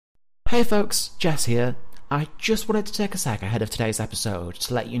Hey folks, Jess here. I just wanted to take a sec ahead of today's episode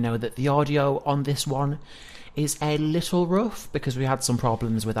to let you know that the audio on this one is a little rough because we had some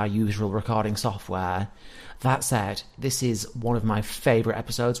problems with our usual recording software. That said, this is one of my favourite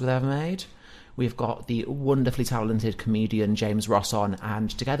episodes we've ever made. We've got the wonderfully talented comedian James Ross on, and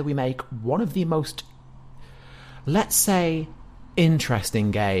together we make one of the most, let's say,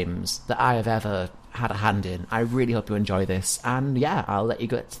 interesting games that I have ever had a hand in. I really hope you enjoy this, and yeah, I'll let you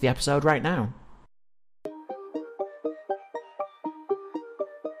get to the episode right now.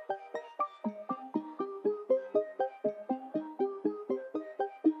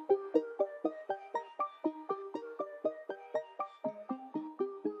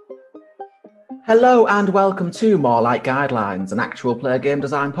 Hello and welcome to More Like Guidelines, an actual play game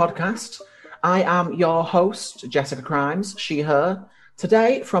design podcast. I am your host, Jessica Crimes, she, her.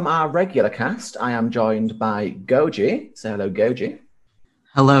 Today, from our regular cast, I am joined by Goji. Say hello, Goji.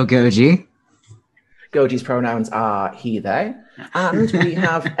 Hello, Goji. Goji's pronouns are he, they. And we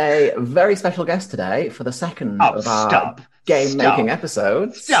have a very special guest today for the second of our game-making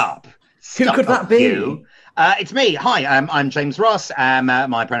episodes. Who could that be? You. It's me. Hi, I'm James Ross.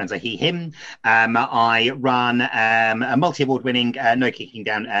 My pronouns are he, him. I run a multi-award-winning,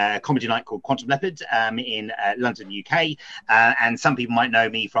 no-kicking-down comedy night called Quantum Leopard in London, UK. And some people might know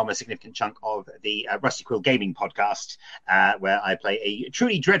me from a significant chunk of the Rusty Quill Gaming podcast, where I play a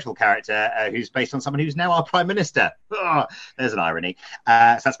truly dreadful character who's based on someone who's now our Prime Minister. Oh, there's an irony.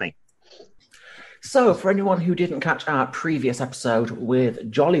 So that's me. So, for anyone who didn't catch our previous episode with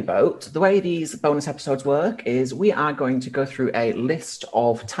Jolly Boat, the way these bonus episodes work is we are going to go through a list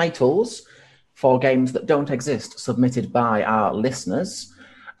of titles for games that don't exist submitted by our listeners.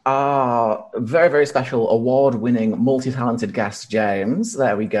 Our very, very special award-winning, multi-talented guest, James,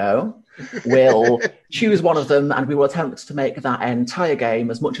 there we go, will choose one of them and we will attempt to make that entire game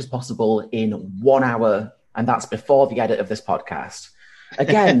as much as possible in 1 hour, and that's before the edit of this podcast.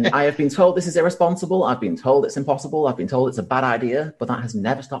 Again, I have been told this is irresponsible. I've been told it's impossible. I've been told it's a bad idea, but that has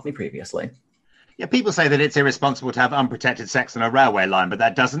never stopped me previously. Yeah, people say that it's irresponsible to have unprotected sex on a railway line, but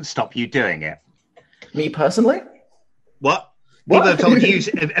that doesn't stop you doing it. Me personally? What? People have told you,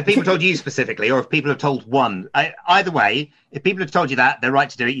 if people told you specifically, or if people have told one. Either way, if people have told you that, they're right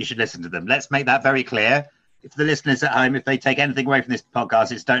to do it, you should listen to them. Let's make that very clear. If the listeners at home, if they take anything away from this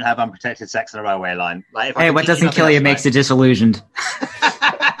podcast, it's don't have unprotected sex on a railway line. Like, hey, what doesn't kill you makes you disillusioned.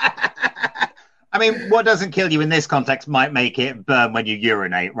 I mean, what doesn't kill you in this context might make it burn when you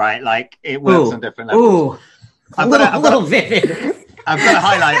urinate, right? Like, it works on different levels. A little vivid. I've got to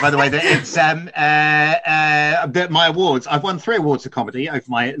highlight, by the way, that it's my awards. I've won 3 awards for comedy over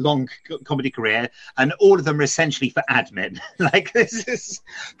my long comedy career, and all of them are essentially for admin. Like, this is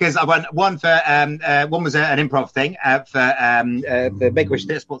because I won one for one was an improv thing for the Make-A-Wish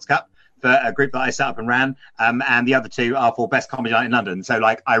Theatre Sports Cup for a group that I set up and ran, and the other 2 are for Best Comedy Night in London. So,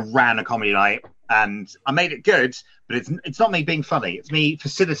 like, I ran a comedy night and I made it good, but it's not me being funny. It's me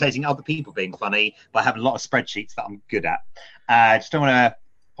facilitating other people being funny by having a lot of spreadsheets that I'm good at. I just don't want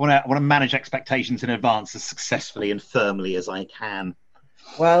to manage expectations in advance as successfully and firmly as I can.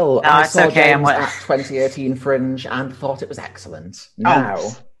 Well, I saw James at 2018 Fringe and thought it was excellent.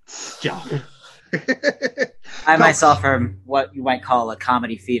 Now, stop. I myself am what you might call a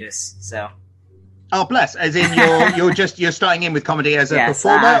comedy fetus. So, oh bless! As in you're starting in with comedy as a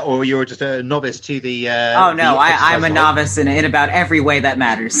performer, or you're just a novice to the? Oh no, I'm a novice in about every way that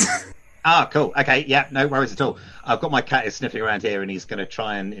matters. Ah, cool. Okay, yeah, no worries at all. I've got my cat is sniffing around here, and he's going to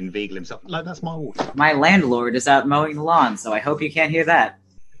try and inveigle himself. Like, that's my water. My landlord is out mowing the lawn, so I hope you can't hear that.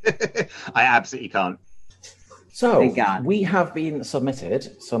 I absolutely can't. So, we have been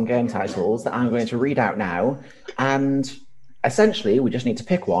submitted some game titles that I'm going to read out now, and essentially we just need to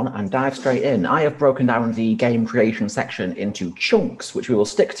pick one and dive straight in. I have broken down the game creation section into chunks, which we will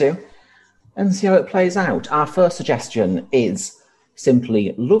stick to, and see how it plays out. Our first suggestion is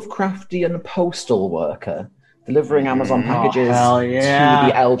simply Lovecraftian postal worker, delivering Amazon packages to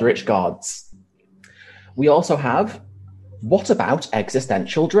the Eldritch gods. We also have What About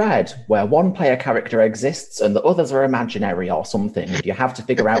Existential Dread, where one player character exists and the others are imaginary or something. You have to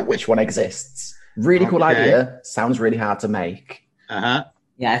figure out which one exists. Really cool idea. Sounds really hard to make. Uh-huh.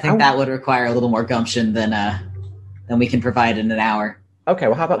 Yeah, I think that would require a little more gumption than we can provide in an hour. Okay,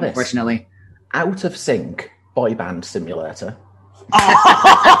 well, how about this? Unfortunately. Out of Sync Boy Band Simulator.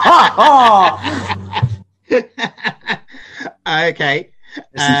 Okay.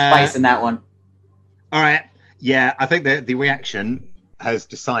 There's some spice in that one. All right. Yeah, I think that the reaction has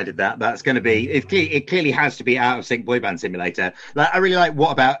decided that that's going to be it clearly has to be Out of Sync Boy Band Simulator. Like, I really like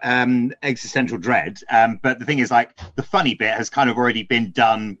What About Existential Dread, but the thing is, like, the funny bit has kind of already been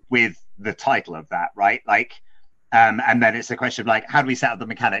done with the title of that, right? Like, and then it's a question of like, how do we set up the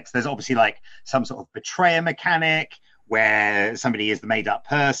mechanics? There's obviously like some sort of betrayer mechanic where somebody is the made up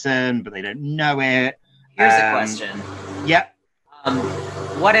person, but they don't know it. Here's a question. Yep.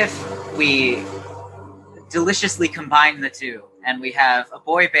 What if we deliciously combine the two and we have a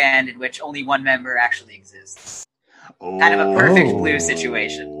boy band in which only one member actually exists? Kind of a perfect Blue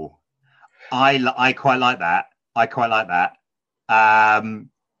situation. I quite like that.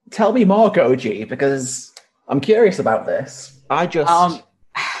 Tell me more, Goji, because I'm curious about this. I just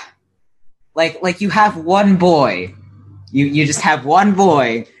like you have one boy. You just have one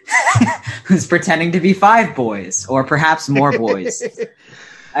boy who's pretending to be 5 boys, or perhaps more boys.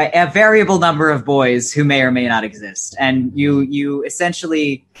 A variable number of boys who may or may not exist. And you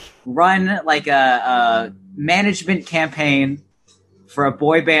essentially run like a management campaign for a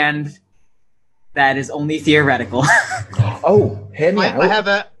boy band that is only theoretical. Oh, hear me out. I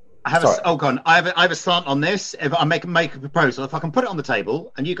have a slant on this. If I make a proposal, if I can put it on the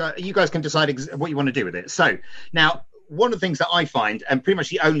table, and you guys can decide what you want to do with it. So now, one of the things that I find, and pretty much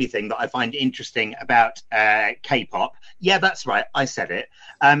the only thing that I find interesting about K-pop, yeah, that's right, I said it,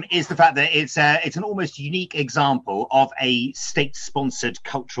 is the fact that it's an almost unique example of a state-sponsored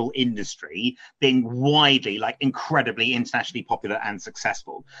cultural industry being widely, like incredibly internationally popular and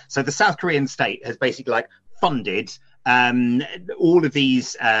successful. So the South Korean state has basically like funded all of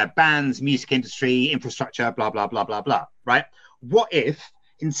these bands, music industry, infrastructure, blah, blah, blah, blah, blah, right? What if,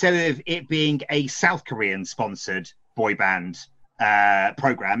 instead of it being a South Korean sponsored boy band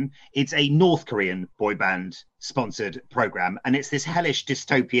program, it's a North Korean boy band sponsored program, and it's this hellish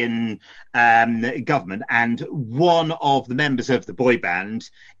dystopian government, and one of the members of the boy band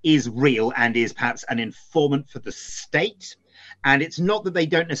is real and is perhaps an informant for the state. And it's not that they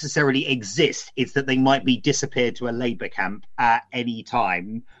don't necessarily exist, it's that they might be disappeared to a labor camp at any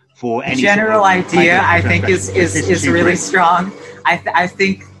time for any general idea. I think is really strong. I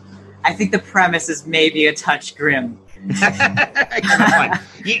think the premise is maybe a touch grim.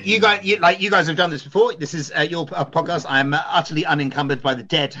 You guys have done this before. This is your podcast. I'm utterly unencumbered by the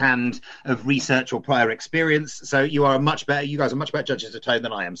dead hand of research or prior experience. So you guys are much better judges of tone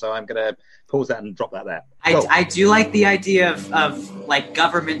than I am. So I'm going to pause that and drop that there. I do like the idea of like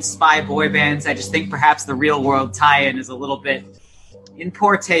government spy boy bands. I just think perhaps the real world tie-in is a little bit in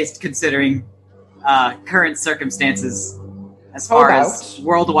poor taste considering current circumstances as far as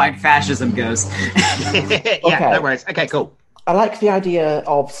worldwide fascism goes. Yeah, no worries. Okay, cool. I like the idea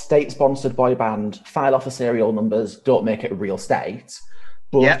of state-sponsored boy band, file off the serial numbers, don't make it a real state.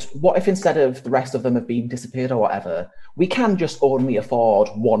 But what if instead of the rest of them have been disappeared or whatever, we can just only afford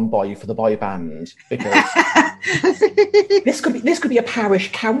one boy for the boy band? Because this could be a parish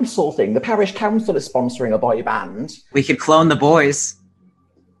council thing. The parish council is sponsoring a boy band. We could clone the boys.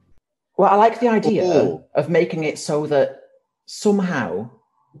 Well, I like the idea of making it so that somehow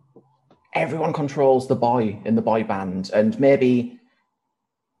everyone controls the boy in the boy band, and maybe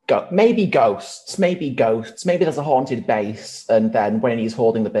ghosts. Maybe there's a haunted bass, and then when he's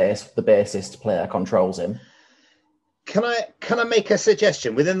holding the bass, the bassist player controls him. Can I make a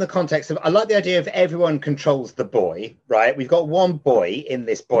suggestion within the context of, I like the idea of everyone controls the boy, right? We've got one boy in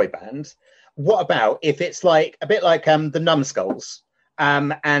this boy band. What about if it's like a bit like the Numbskulls?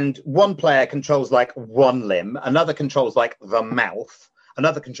 And one player controls like one limb, another controls like the mouth,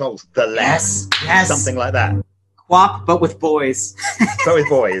 another controls the legs, something like that. Quap, but with boys. But with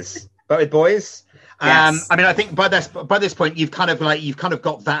boys. Yes. I mean, I think by this point, you've kind of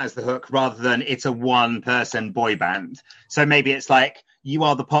got that as the hook, rather than it's a one-person boy band. So maybe it's like you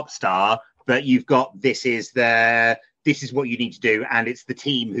are the pop star, but you've got this is what you need to do, and it's the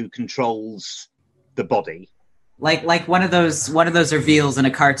team who controls the body. Like one of those reveals in a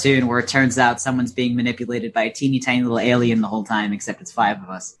cartoon where it turns out someone's being manipulated by a teeny tiny little alien the whole time, except it's 5 of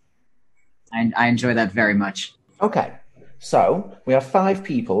us. I enjoy that very much. Okay, so we have 5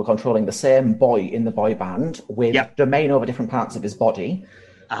 people controlling the same boy in the boy band with domain over different parts of his body.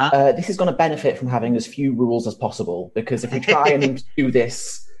 This is going to benefit from having as few rules as possible, because if we try and do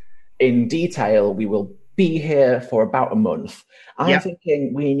this in detail, we will be here for about a month. I'm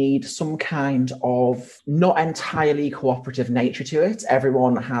thinking we need some kind of not entirely cooperative nature to it.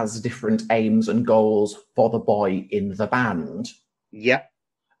 Everyone has different aims and goals for the boy in the band. Yep.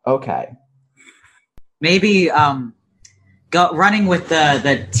 Okay. Maybe running with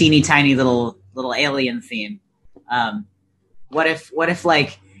the teeny tiny little alien theme. What if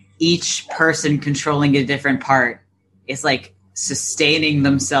like each person controlling a different part is like sustaining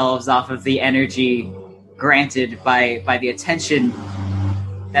themselves off of the energy granted by the attention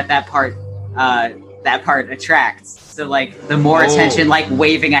that part attracts. So like the more attention, like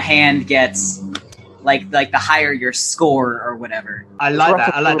waving a hand gets, like the higher your score or whatever. I like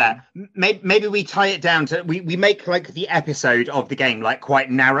that. Maybe we tie it down to we make like the episode of the game like quite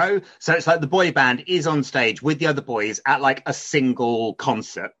narrow. So it's like the boy band is on stage with the other boys at like a single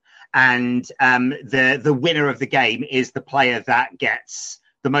concert, and the winner of the game is the player that gets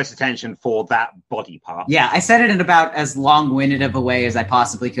the most attention for that body part. Yeah, I said it in about as long-winded of a way as I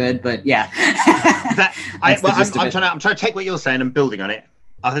possibly could, but yeah. I'm trying to take what you're saying and building on it.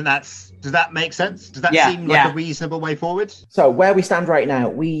 I think does that make sense? Does that seem like a reasonable way forward? So where we stand right now,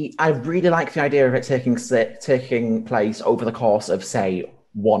 I really like the idea of it taking place over the course of, say,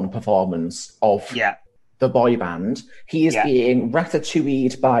 one performance of the boy band. He is being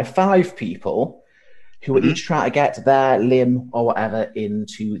ratatouilleed by 5 people who will each try to get their limb or whatever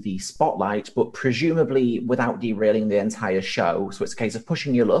into the spotlight, but presumably without derailing the entire show. So it's a case of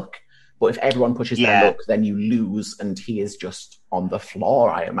pushing your luck. But if everyone pushes their luck, then you lose, and he is just on the floor,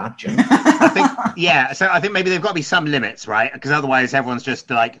 I imagine. So I think maybe they've got to be some limits, right? Because otherwise everyone's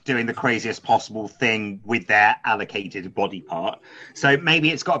just like doing the craziest possible thing with their allocated body part. So maybe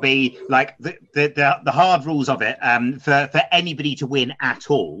it's got to be like the hard rules of it. For anybody to win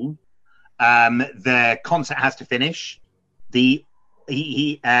at all, the concert has to finish.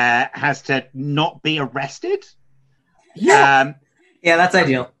 He has to not be arrested. Yeah, that's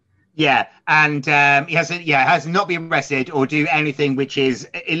ideal. Yeah, and he has to not be arrested or do anything which is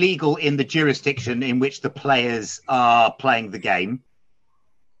illegal in the jurisdiction in which the players are playing the game.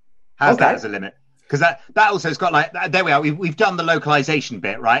 How's that as a limit? Because that also has got like, there we are. We've done the localization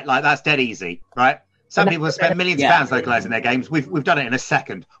bit, right? Like that's dead easy, right? Some people have spent millions of pounds localizing their games. We've done it in a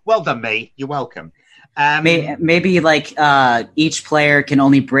second. Well done, me. You're welcome. Maybe like each player can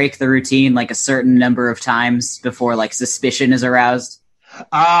only break the routine like a certain number of times before like suspicion is aroused.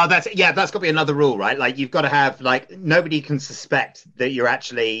 That's got to be another rule, right? Like you've got to have like nobody can suspect that you're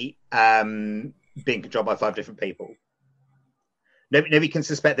actually being controlled by 5 different people. Nobody can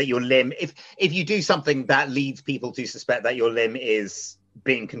suspect that your limb, if you do something that leads people to suspect that your limb is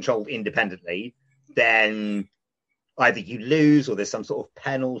being controlled independently, then either you lose or there's some sort of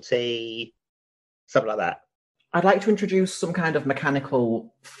penalty, something like that. I'd like to introduce some kind of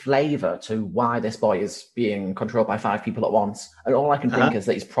mechanical flavour to why this boy is being controlled by 5 people at once. And all I can think is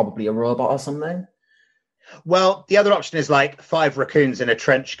that he's probably a robot or something. Well, the other option is like 5 raccoons in a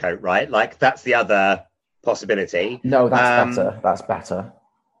trench coat, right? Like that's the other possibility. No, that's better. That's better.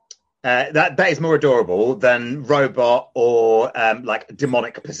 That is more adorable than robot or like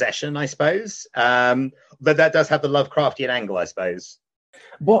demonic possession, I suppose. But that does have the Lovecraftian angle, I suppose.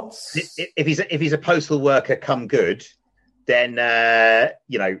 If he's a postal worker come good, then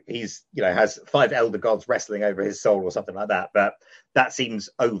he's has 5 elder gods wrestling over his soul or something like that. But that seems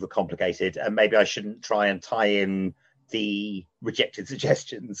overcomplicated, and maybe I shouldn't try and tie in the rejected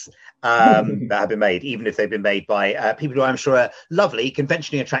suggestions that have been made, even if they've been made by people who I'm sure are lovely,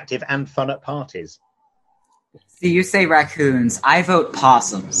 conventionally attractive, and fun at parties. See, you say raccoons. I vote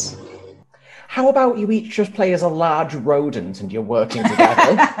possums. How about you each just play as a large rodent and you're working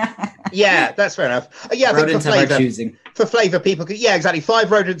together? Yeah, that's fair enough. Yeah, I think for flavour, people could, exactly.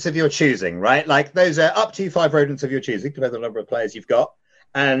 5 rodents of your choosing, right? Like those are up to 5 rodents of your choosing, depending on the number of players you've got,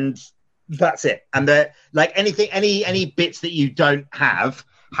 and that's it. And like anything, any bits that you don't have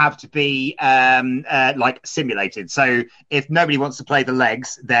to be like simulated. So if nobody wants to play the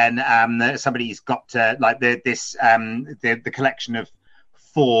legs, then somebody's got to like the collection of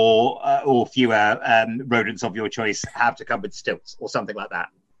 4 or fewer rodents of your choice have to come with stilts or something like that.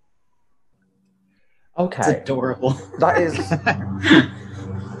 Okay, it's adorable. That is.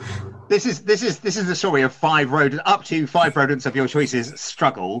 This is the story of 5 rodents, up to 5 rodents of your choices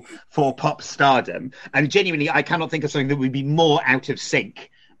struggle for pop stardom, and genuinely, I cannot think of something that would be more out of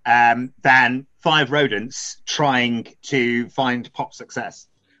sync than 5 rodents trying to find pop success.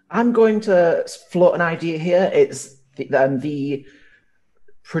 I'm going to float an idea here. It's the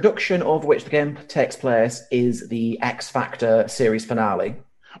production over which the game takes place is the X Factor series finale.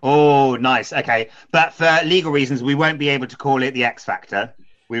 Oh, nice. Okay. But for legal reasons, we won't be able to call it the X Factor.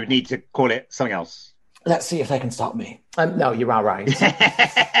 We would need to call it something else. Let's see if they can stop me. No, you are right.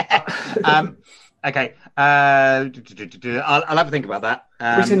 Okay. I'll have a think about that.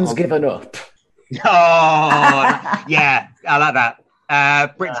 Britain's given up. Oh, yeah. I like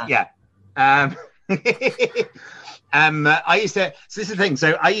that. Britain, yeah. I used to. So this is the thing.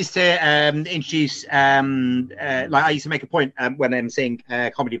 So I used to introduce, I used to make a point when I'm seeing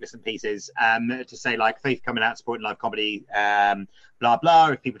comedy bits and pieces to say like Faith coming out supporting live comedy, blah blah.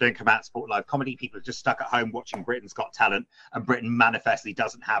 If people don't come out and support live comedy, people are just stuck at home watching Britain's Got Talent, and Britain manifestly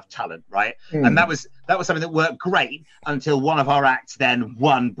doesn't have talent, right? And that was something that worked great until one of our acts then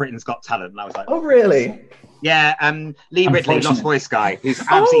won Britain's Got Talent, and I was like, oh really? Yeah, Lee Ridley, Lost Voice guy, who's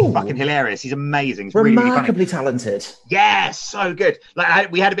absolutely fucking hilarious. He's amazing. He's remarkably really talented. Yeah, so good.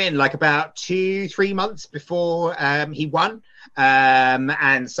 Like we had him in like about 2-3 months before he won,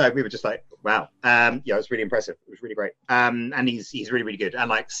 and so we were just like, wow. Yeah, it was really impressive. It was really great. And he's really, really good, and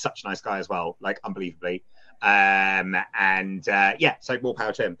like such a nice guy as well, like unbelievably. Yeah, so more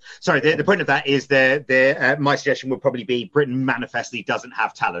power to him. Sorry, the point of that is my suggestion would probably be Britain manifestly doesn't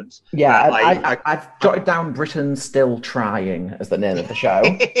have talent. Yeah, I've jotted down Britain's Still Trying as the name of the show.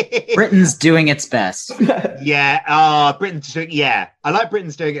 Britain's doing its best. Yeah, Britain's doing, yeah. I like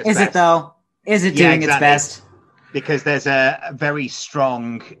Britain's doing its best. Is it though? Is it doing its best? Because there's a very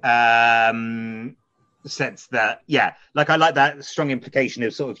strong sense that, yeah, like I like that strong implication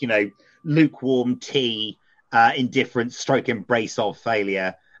of sort of, you know, lukewarm tea, indifference, stroke embrace of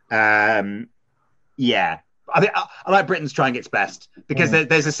failure. Yeah, I like Britain's trying its best because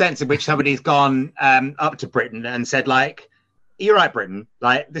there's a sense in which somebody's gone up to Britain and said, like, you're right, Britain,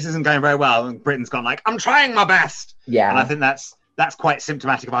 like this isn't going very well, and Britain's gone like, I'm trying my best. Yeah, and I think that's quite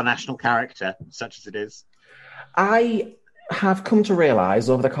symptomatic of our national character, such as it is. I have come to realise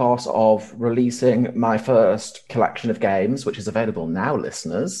over the course of releasing my first collection of games, which is available now,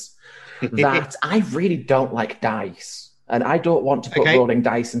 listeners, that I really don't like dice. And I don't want to put rolling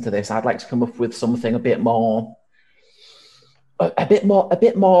dice into this. I'd like to come up with something a bit more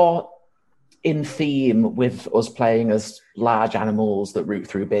in theme with us playing as large animals that root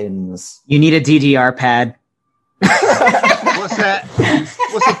through bins. You need a DDR pad. What's a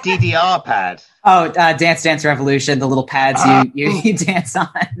DDR pad? Oh, Dance Dance Revolution, the little pads you dance on.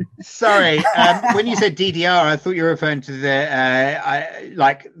 Sorry, when you said DDR, I thought you were referring to the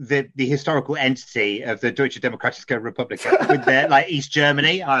historical entity of the Deutsche Demokratische Republik with their like East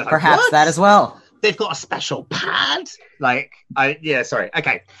Germany. I was like, perhaps what? That as well. They've got a special pad. Sorry.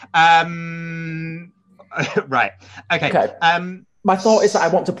 Okay. Right. Okay. My thought is that I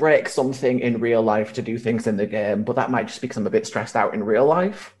want to break something in real life to do things in the game, but that might just be because I'm a bit stressed out in real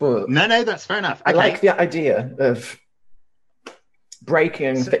life. But no, that's fair enough. Okay. I like the idea of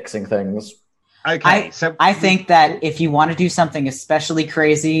breaking and fixing things. Okay, I think that if you want to do something especially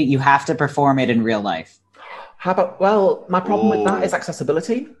crazy, you have to perform it in real life. How about? Well, my problem with that is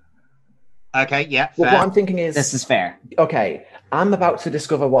accessibility. Okay, yeah. Well, what I'm thinking is this is fair. Okay, I'm about to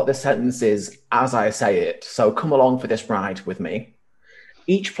discover what this sentence is as I say it, so come along for this ride with me.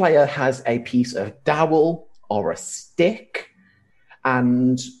 Each player has a piece of dowel or a stick,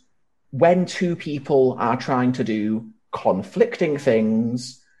 and when two people are trying to do conflicting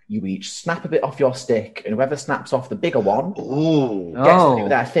things, you each snap a bit off your stick, and whoever snaps off the bigger one gets to do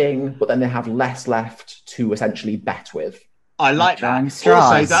their thing, but then they have less left to essentially bet with. I like that.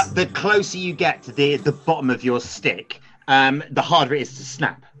 Also, that the closer you get to the bottom of your stick, the harder it is to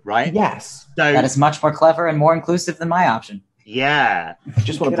snap, right? Yes. So that is much more clever and more inclusive than my option. Yeah. I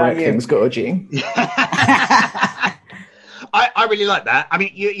just want to break things, Gorgie. I really like that. I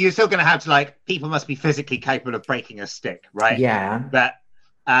mean, you're still going to have to, like, people must be physically capable of breaking a stick, right? Yeah. But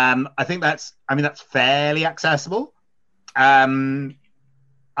I think that's fairly accessible.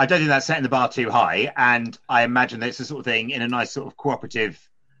 I don't think that's setting the bar too high, and I imagine that it's the sort of thing in a nice sort of cooperative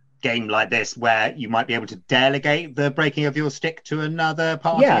game like this where you might be able to delegate the breaking of your stick to another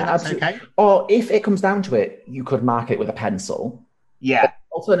party. Yeah, and that's absolutely. Okay. Or if it comes down to it, you could mark it with a pencil. Yeah.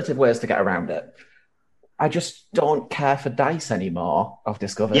 Alternative ways to get around it. I just don't care for dice anymore, I've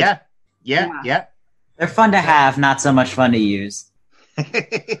discovered. Yeah. They're fun to have, not so much fun to use.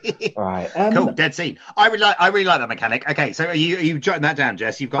 Right. Cool. Dead scene. I really like that mechanic. Okay, so are you jotting that down,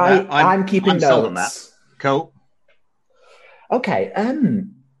 Jess? You've got that. I'm keeping notes. Sold on that. Cool. Okay.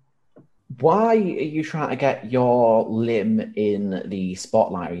 Why are you trying to get your limb in the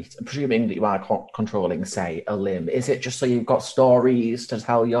spotlight? Presuming that you are controlling, say, a limb. Is it just so you've got stories to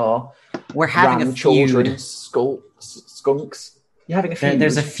tell your We're having a feud. Skunks? You're having a feud.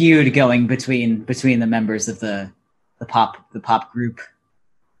 There's a feud going between the members of the pop group. Pop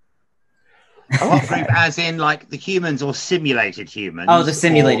group, as in like the humans or simulated humans? Oh, the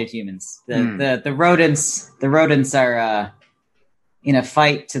simulated humans. The rodents. The rodents are in a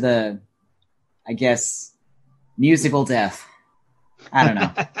fight to the, I guess, musical death. I don't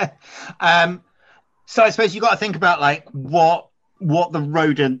know. So I suppose you got to think about like what the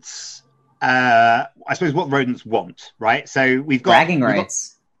rodents. I suppose what rodents want, right? So we've got bragging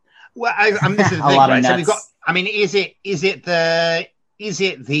rights. Well, this is the thing, right? So we've got. I mean, is it the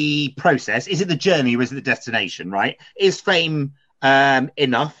process? Is it the journey, or is it the destination? Right? Is fame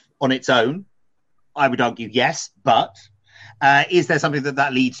enough on its own? I would argue yes, but is there something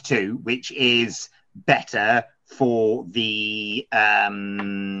that leads to which is better for the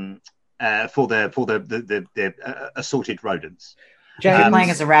assorted rodents? If you're playing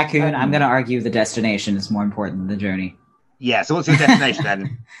as a raccoon, I'm going to argue the destination is more important than the journey. Yeah, so what's your destination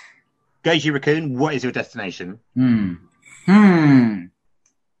then? Goji Raccoon, what is your destination? The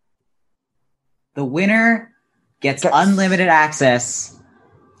winner gets unlimited access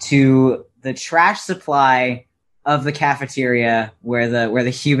to the trash supply of the cafeteria where the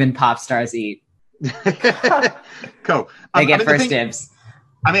human pop stars eat. Cool. They get first dibs.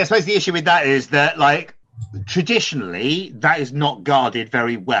 I mean, I suppose the issue with that is that, like, traditionally, that is not guarded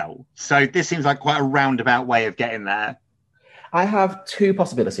very well. So this seems like quite a roundabout way of getting there. I have two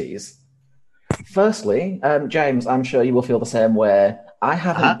possibilities. Firstly, James, I'm sure you will feel the same way. I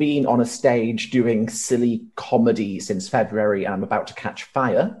haven't been on a stage doing silly comedy since February, and I'm about to catch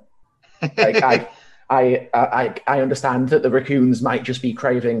fire. Like, I understand that the raccoons might just be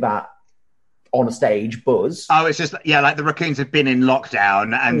craving that on a stage buzz. Oh, it's just, yeah, like the raccoons have been in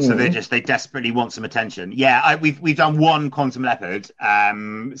lockdown, and so they desperately want some attention. Yeah, we've done one Quantum Leopard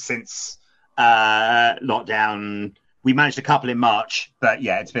since lockdown. We managed a couple in March, but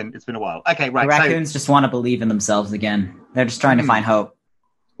yeah, it's been a while. Okay, right. The raccoons just want to believe in themselves again. They're just trying to find hope.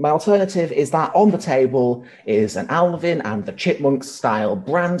 My alternative is that on the table is an Alvin and the Chipmunks style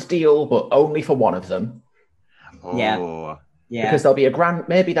brand deal, but only for one of them. Oh. Yeah. Because there'll be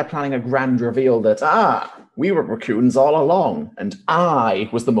maybe they're planning a grand reveal that, we were raccoons all along, and I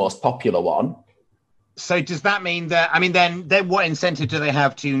was the most popular one. So does that mean that, then what incentive do they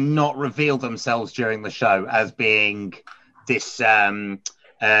have to not reveal themselves during the show as being this,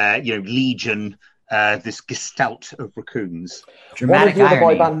 legion, this gestalt of raccoons? Dramatic One of the other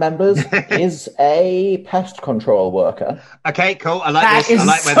irony. boy band members is a pest control worker. Okay, cool. I like this. I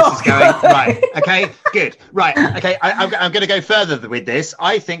like where this is going. Right. Okay, good. Right. Okay, I'm going to go further with this.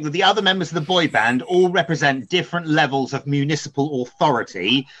 I think that the other members of the boy band all represent different levels of municipal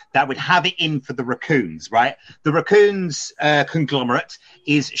authority that would have it in for the raccoons, right? The raccoons conglomerate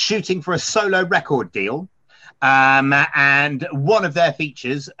is shooting for a solo record deal. And one of their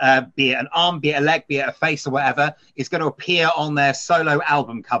features, be it an arm, be it a leg, be it a face or whatever, is going to appear on their solo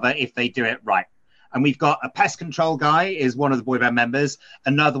album cover if they do it right. And we've got a pest control guy is one of the boy band members.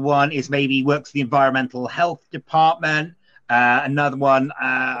 Another one is maybe works for the environmental health department. Another one,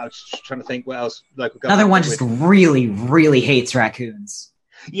 I was just trying to think what else. Local Another one just really, really hates raccoons.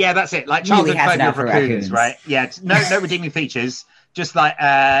 Yeah, that's it. Like childhood phobia of raccoons, right? Yeah, no redeeming features. Just like,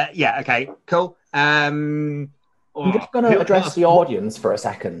 okay, cool. I'm just going to address the audience for a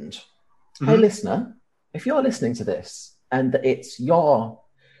second. Hey, listener, if you're listening to this and it's your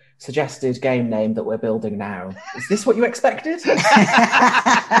suggested game name that we're building now, is this what you expected? I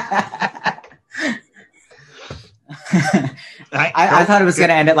thought it was going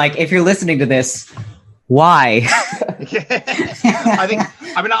to end at like, if you're listening to this, why?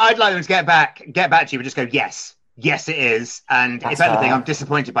 I'd like them to get back to you and just go, yes, it is. And that's if anything, I'm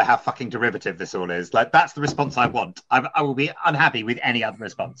disappointed by how fucking derivative this all is. Like, that's the response I want. I will be unhappy with any other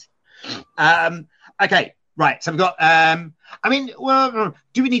response. Okay, right. So we've got,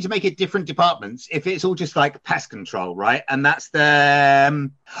 do we need to make it different departments if it's all just like pest control, right? And that's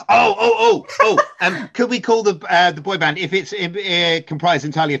the, could we call the boy band, if it's comprised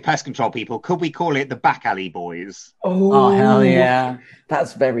entirely of pest control people, could we call it the Back Alley Boys? Oh, hell yeah.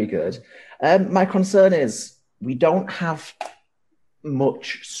 That's very good. My concern is, we don't have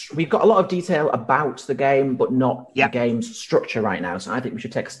much. We've got a lot of detail about the game, but not the game's structure right now. So I think we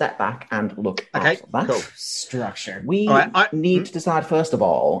should take a step back and look at that. Cool. Structure. We need to decide, first of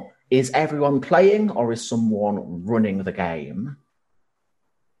all, is everyone playing or is someone running the game?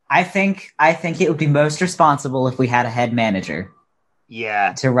 I think it would be most responsible if we had a head manager.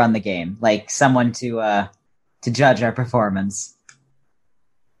 Yeah. To run the game. Like someone to judge our performance.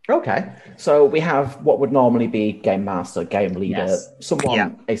 Okay, so we have what would normally be game master, game leader,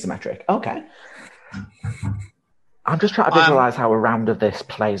 someone asymmetric. Okay. I'm just trying to visualize how a round of this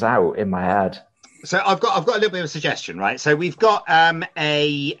plays out in my head. So I've got a little bit of a suggestion, right? So we've got a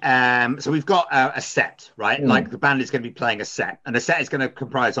set, right? Like the band is going to be playing a set, and the set is going to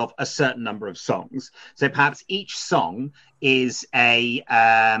comprise of a certain number of songs. So perhaps each song is like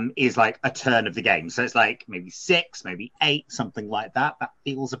a turn of the game. So it's like maybe 6, maybe 8, something like that. That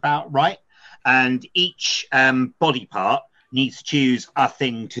feels about right. And each body part needs to choose a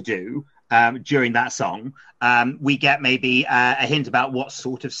thing to do during that song. We get maybe a hint about what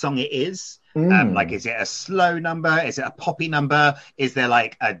sort of song it is. Like, is it a slow number? Is it a poppy number? Is there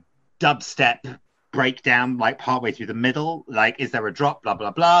like a dubstep breakdown like partway through the middle? Like, is there a drop? Blah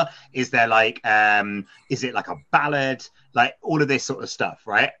blah blah. Is there like is it like a ballad? Like all of this sort of stuff,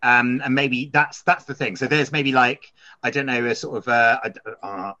 right? And maybe that's the thing. So there's maybe like, I don't know, a sort of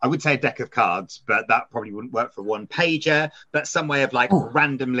I would say a deck of cards, but that probably wouldn't work for one pager. But some way of like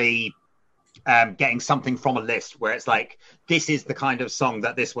randomly getting something from a list where it's like, this is the kind of song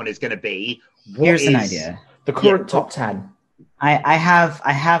that this one is going to be. Here's an idea. The current top 10. I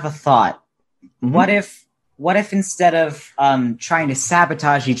have a thought. Mm-hmm. What if instead of trying to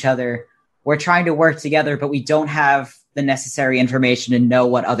sabotage each other, we're trying to work together, but we don't have the necessary information to know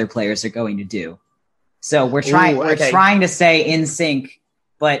what other players are going to do. So we're trying to stay in sync,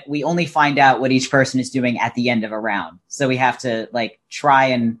 but we only find out what each person is doing at the end of a round. So we have to like try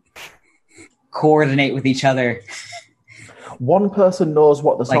and coordinate with each other. One person knows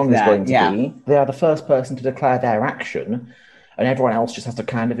what the song is going to be. They are the first person to declare their action, and everyone else just has to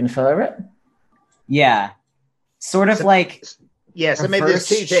kind of infer it. Yeah. Sort of like... Yeah, so maybe there's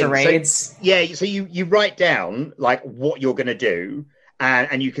two things. Charades. So you write down like what you're going to do,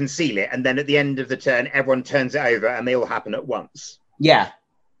 and you conceal it, and then at the end of the turn, everyone turns it over, and they all happen at once. Yeah.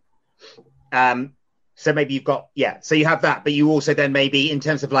 So maybe you've got so you have that, but you also then maybe in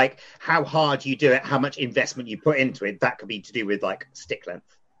terms of like how hard you do it, how much investment you put into it, that could be to do with like stick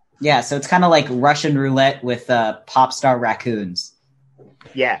length. Yeah, so it's kind of like Russian roulette with pop star raccoons.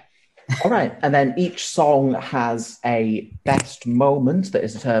 Yeah. All right, and then each song has a best moment that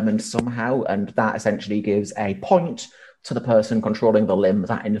is determined somehow, and that essentially gives a point to the person controlling the limb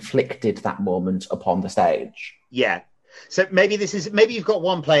that inflicted that moment upon the stage. Yeah. So maybe you've got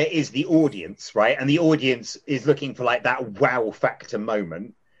one player is the audience, right? And the audience is looking for like that wow factor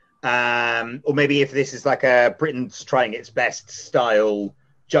moment. Or maybe if this is like a Britain's trying its best style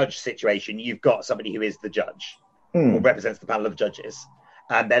judge situation, you've got somebody who is the judge or represents the panel of judges.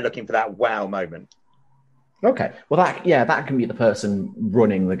 And they're looking for that wow moment. Okay. Well, that can be the person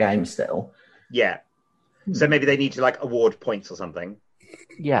running the game still. Yeah. So maybe they need to like award points or something.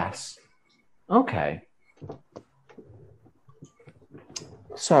 Yes. Okay.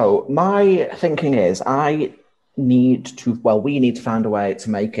 So my thinking is we need to find a way to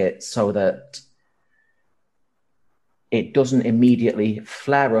make it so that it doesn't immediately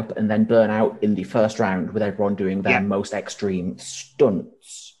flare up and then burn out in the first round with everyone doing their most extreme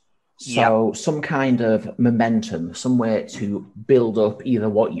stunts. So some kind of momentum, some way to build up either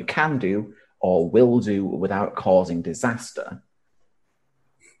what you can do or will do without causing disaster,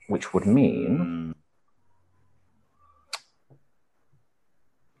 which would mean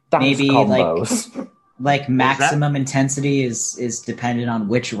maybe combos. like maximum intensity is dependent on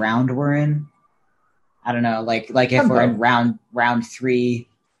which round we're in. I don't know, like if we're in round 3,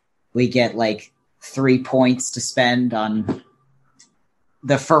 we get like 3 points to spend on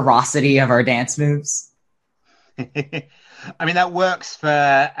the ferocity of our dance moves. I mean, that works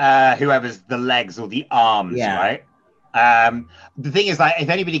for whoever's the legs or the arms, right? The thing is, like, if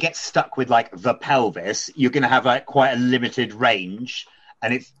anybody gets stuck with like the pelvis, you're going to have like quite a limited range,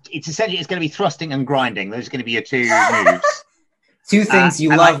 and it's essentially going to be thrusting and grinding. Those are going to be your two moves. Two things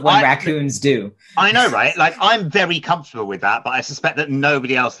you love when raccoons do. I know, right? Like, I'm very comfortable with that, but I suspect that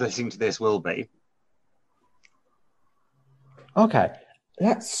nobody else listening to this will be. Okay.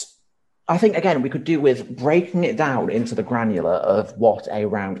 I think, again, we could do with breaking it down into the granular of what a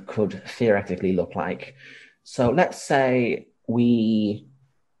round could theoretically look like. So let's say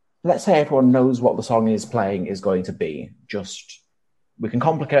everyone knows what the song is playing is going to be. We can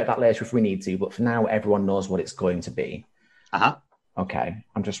complicate that later if we need to, but for now, everyone knows what it's going to be. Uh-huh. Okay,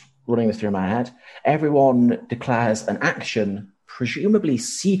 I'm just running this through my head. Everyone declares an action, presumably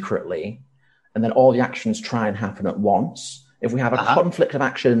secretly, and then all the actions try and happen at once. If we have a conflict of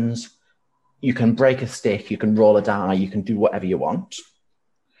actions, you can break a stick, you can roll a die, you can do whatever you want.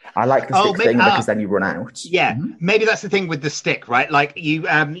 I like the stick thing because then you run out. Yeah, maybe that's the thing with the stick, right? Like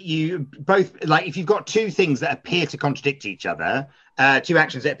you both, like if you've got two things that appear to contradict each other, two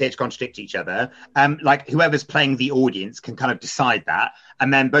actions that appear to contradict each other, like whoever's playing the audience can kind of decide that,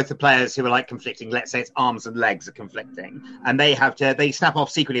 and then both the players who are like conflicting, let's say it's arms and legs are conflicting, and they snap off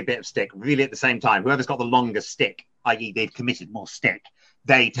secretly a bit of stick, really at the same time. Whoever's got the longest stick, i.e. they've committed more stick,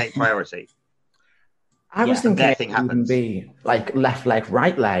 they take priority. I was thinking it would be like left leg,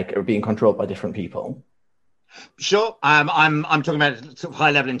 right leg are being controlled by different people. Sure. I'm talking about sort of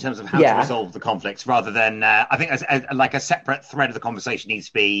high level in terms of how to resolve the conflicts rather than I think like a separate thread of the conversation needs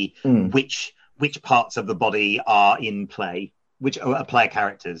to be which parts of the body are in play, which are player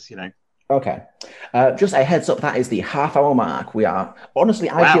characters, you know. Okay. Just a heads up, that is the half-hour mark. We are honestly,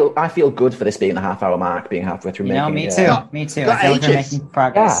 I feel good for this being the half-hour mark, being halfway through. Me too. I feel like we're making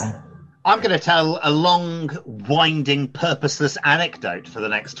progress. Yeah. I'm going to tell a long, winding, purposeless anecdote for the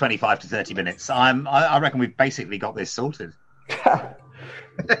next 25 to 30 minutes. I reckon we've basically got this sorted.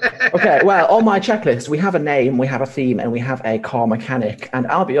 Okay, well, on my checklist, we have a name, we have a theme, and we have a car mechanic. And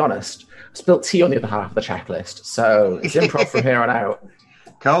I'll be honest, spilt tea on the other half of the checklist. So it's improv from here on out.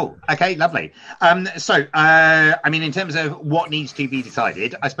 Cool. Okay, lovely. So, in terms of what needs to be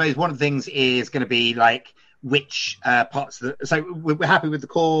decided, I suppose one of the things is going to be like which parts of the... So we're happy with the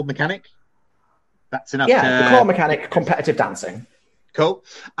core mechanic? That's enough. Yeah, the core mechanic, competitive dancing. Cool.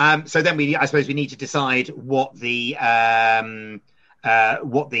 So then I suppose we need to decide what the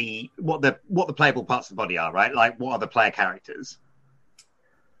playable parts of the body are, right? Like, what are the player characters?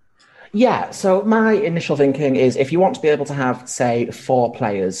 Yeah, so my initial thinking is if you want to be able to have, say, 4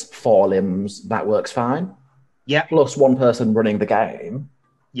 players, 4 limbs, that works fine. Yeah. Plus 1 person running the game.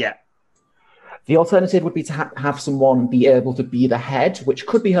 Yeah. The alternative would be to have someone be able to be the head, which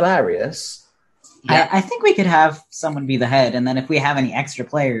could be hilarious. Yeah. I think we could have someone be the head, and then if we have any extra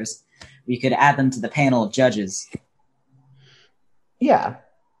players, we could add them to the panel of judges. Yeah.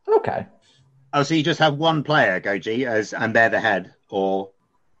 Okay. Oh, so you just have one player, Goji, and they're the head, or...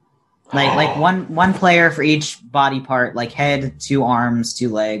 Like one player for each body part, like head, 2 arms, 2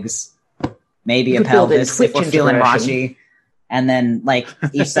 legs, maybe a pelvis if we're feeling raunchy, and then like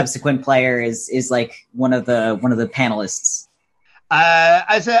each subsequent player is like one of the panelists.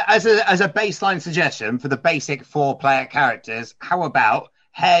 As a baseline suggestion for the basic 4-player characters, how about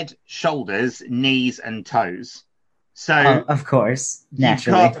head, shoulders, knees, and toes? So of course,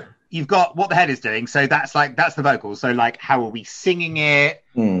 naturally. You've got what the head is doing, so that's the vocals. So like, how are we singing it?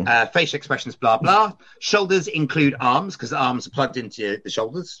 Facial expressions, blah blah. Shoulders include arms because the arms are plugged into the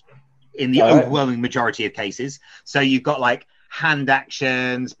shoulders in the overwhelming majority of cases. So you've got like hand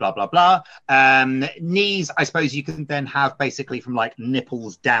actions, blah blah blah. Knees, I suppose you can then have basically from like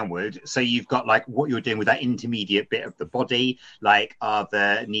nipples downward. So you've got like what you're doing with that intermediate bit of the body. Like, are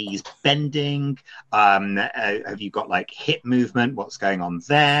the knees bending? Have you got like hip movement? What's going on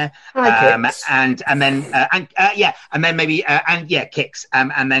there? Kicks. And then maybe kicks.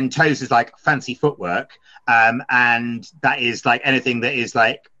 And then toes is like fancy footwork. And that is like anything that is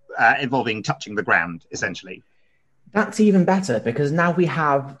like involving touching the ground, essentially. That's even better because now we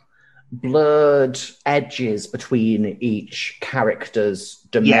have blurred edges between each character's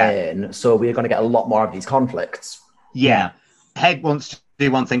domain, so we're going to get a lot more of these conflicts. Yeah. Head wants to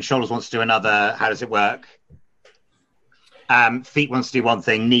do one thing, shoulders wants to do another. How does it work? Feet wants to do one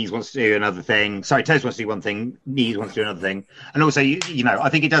thing, knees wants to do another thing. Sorry, toes wants to do one thing, knees wants to do another thing. And also, you know, I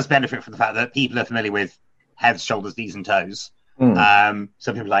think it does benefit from the fact that people are familiar with heads, shoulders, knees, and toes. Some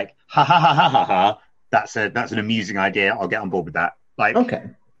people are like, ha ha ha ha ha ha. That's an amusing idea. I'll get on board with that. Like,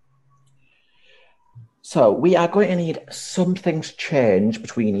 okay. So we are going to need some things change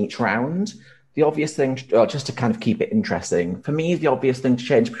between each round. The obvious thing, just to kind of keep it interesting, for me, the obvious thing to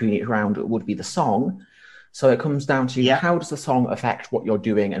change between each round would be the song. So it comes down to how does the song affect what you're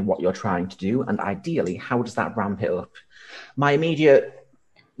doing and what you're trying to do? And ideally, how does that ramp it up? My immediate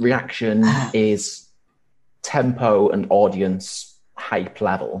reaction is tempo and audience hype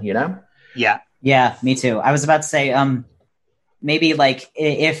level, you know? Yeah. Yeah, me too. I was about to say, maybe like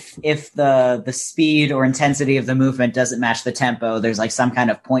if the speed or intensity of the movement doesn't match the tempo, there's like some kind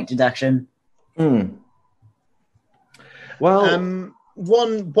of point deduction. Well,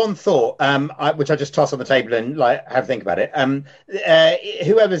 one thought, which I just toss on the table and like have a think about it.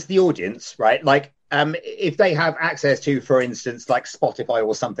 Whoever's the audience, right? Like, if they have access to, for instance, like Spotify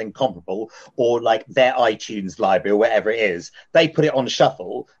or something comparable, or like their iTunes library or whatever it is, they put it on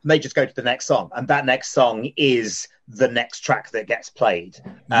shuffle and they just go to the next song, and that next song is the next track that gets played.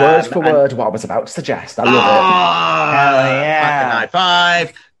 Word for word, what I was about to suggest. I love it. Hell yeah! High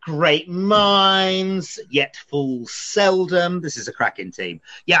five. Great minds, yet full seldom. This is a cracking team.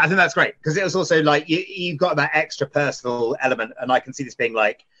 Yeah, I think that's great because it was also like you've got that extra personal element, and I can see this being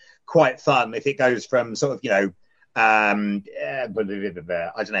like quite fun if it goes from sort of, you know, I don't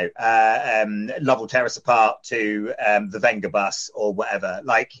know, Love Will Tear Us Apart to the Venga Bus or whatever.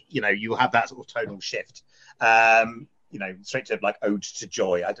 Like, you know, you have that sort of tonal shift. You know, straight to like Ode to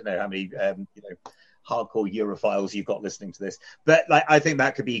Joy. I don't know how many you know, hardcore Europhiles you've got listening to this, but like I think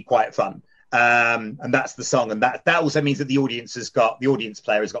that could be quite fun. And that's the song, and that also means that the audience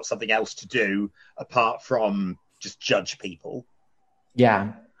player has got something else to do apart from just judge people.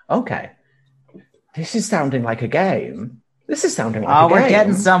 Yeah. Okay. This is sounding like a game. This is sounding like a game. We're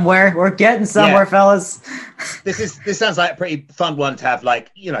getting somewhere. We're getting somewhere, fellas. This sounds like a pretty fun one to have.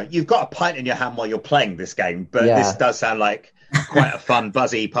 Like, you know, you've got a pint in your hand while you're playing this game, but this does sound like quite a fun,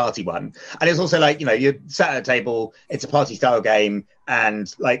 buzzy party one. And it's also like, you know, you're sat at a table, it's a party style game,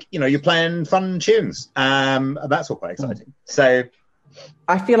 and like you're playing fun tunes. That's all quite exciting. So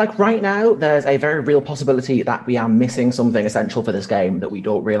I feel like right now there's a very real possibility that we are missing something essential for this game that we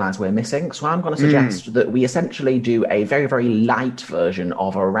don't realize we're missing. So I'm going to suggest that we essentially do a very, very light version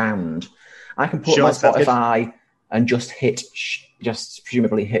of a round. I can put my Spotify and just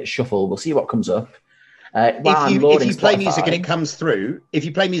presumably hit shuffle. We'll see what comes up. If you play music and it comes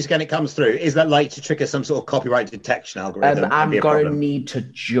through, is that like to trigger some sort of copyright detection algorithm? I'm going to need to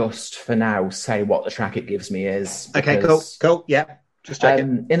just for now say what the track it gives me is. Okay, cool. Yeah, just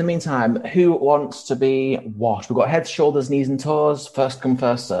checking. In the meantime, who wants to be what? We've got heads, shoulders, knees, and toes. First come,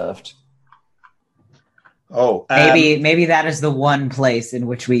 first served. Oh, maybe that is the one place in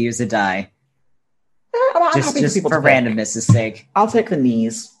which we use a die. Just for randomness' sake. I'll take the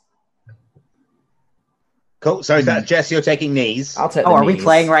knees. Cool. So is that Jess? You're taking knees. I'll take. Are we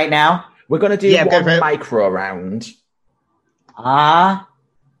playing right now? We're going to do one micro round. I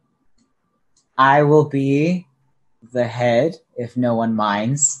will be the head if no one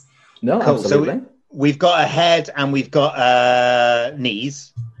minds. No, cool. Absolutely. So we've got a head and we've got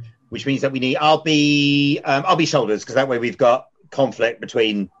knees, which means that I'll be shoulders because that way we've got conflict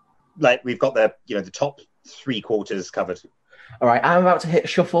between we've got the top 3/4 covered. All right, I'm about to hit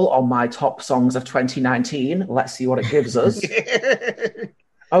shuffle on my top songs of 2019. Let's see what it gives us.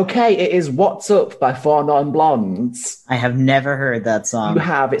 Okay, it is What's Up by 4 Non Blondes. I have never heard that song. You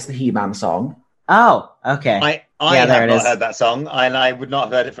have, it's the He-Man song. Oh, okay. I have not heard that song, and I would not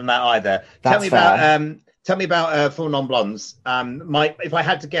have heard it from that either. Tell me about 4 Non Blondes. If I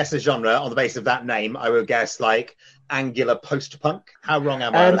had to guess a genre on the basis of that name, I would guess like angular post-punk. How wrong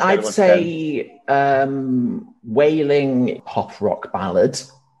am I? I'd say wailing pop rock ballad.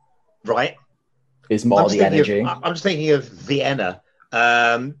 Right. Is more the energy. I'm just thinking of Vienna.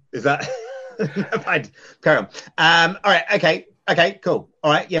 Is that... Carry on. All right, okay, cool.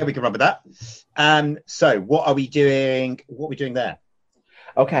 All right, yeah, we can run with that. So what are we doing? What are we doing there?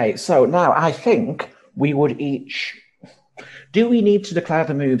 Okay, so now I think we would each... Do we need to declare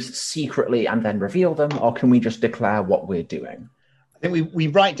the moves secretly and then reveal them, or can we just declare what we're doing? I think we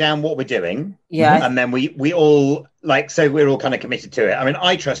write down what we're doing, yeah, and then we all so we're all kind of committed to it. I mean,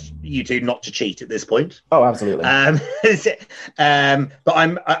 I trust you two not to cheat at this point. Oh, absolutely. But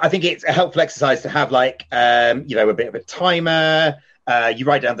I think it's a helpful exercise to have a bit of a timer. You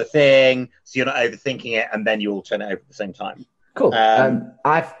write down the thing, so you're not overthinking it, and then you all turn it over at the same time. Cool.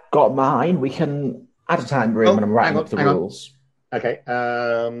 I've got mine. We can add a time room, and I'm writing up the rules. Okay.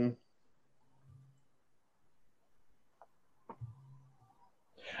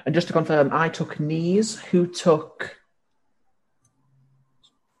 And just to confirm, I took knees. Who took?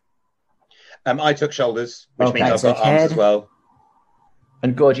 I took shoulders, which means I've got arms as well.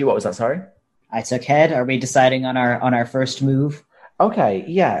 And Gorgie, what was that? Sorry. I took head. Are we deciding on our first move? Okay.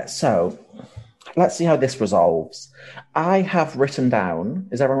 Yeah. So let's see how this resolves. I have written down.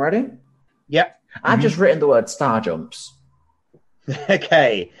 Is everyone ready? Yep. I've just written the word star jumps.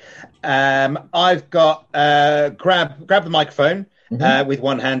 Okay. I've got grab the microphone with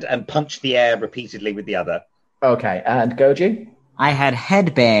one hand and punch the air repeatedly with the other. Okay. And Goji? I had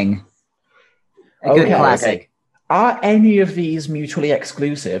headbang. A good classic. Okay. Are any of these mutually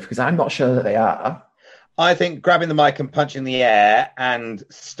exclusive? Because I'm not sure that they are. I think grabbing the mic and punching the air and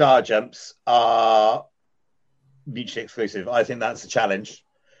star jumps are mutually exclusive. I think that's a challenge.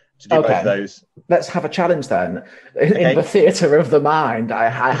 To do both of those. Let's have a challenge then. Okay. In the theatre of the mind, I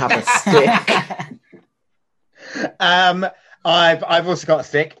have a stick. I've also got a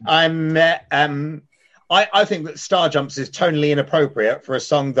stick. I think that Star Jumps is tonally inappropriate for a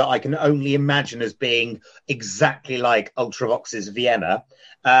song that I can only imagine as being exactly like Ultravox's Vienna.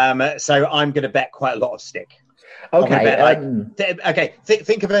 So I'm going to bet quite a lot of stick. Okay.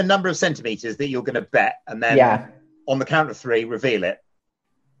 Think of a number of centimeters that you're going to bet, and then on the count of 3, reveal it.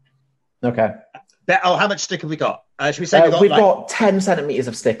 Okay. How much stick have we got? Should we say we've got 10 centimeters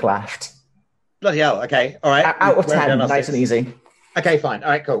of stick left. Bloody hell. Okay. All right. Out of 10. Nice and easy. Okay, fine.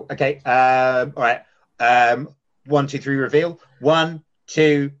 All right, cool. Okay. All right. 1, 2, 3, reveal. 1,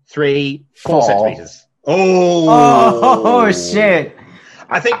 2, 3, 4 centimeters. Oh, shit.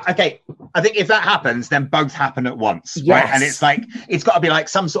 I think if that happens, then both happen at once. Yes. Right? And it's got to be like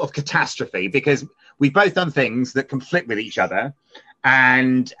some sort of catastrophe because we've both done things that conflict with each other.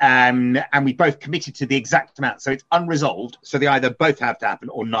 And we both committed to the exact amount, so it's unresolved. So they either both have to happen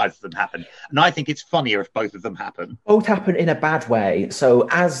or neither of them happen. And I think it's funnier if both of them happen. Both happen in a bad way. So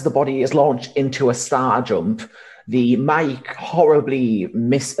as the body is launched into a star jump, the mic horribly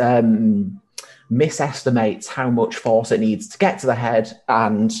misestimates how much force it needs to get to the head,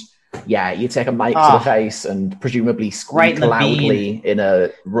 and Yeah, you take a mic to the face and presumably squeak loudly in a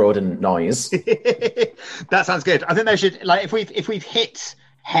rodent noise. That sounds good. I think there should, like, if we've hit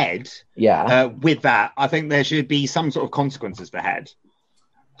head, with that, I think there should be some sort of consequences for head.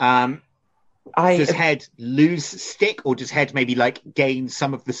 Does head lose stick, or does head maybe like gain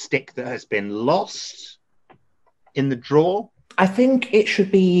some of the stick that has been lost in the draw? I think it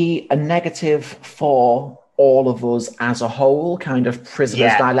should be a negative for all of us as a whole, kind of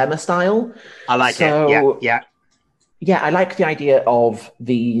prisoner's dilemma style. I like it. Yeah, I like the idea of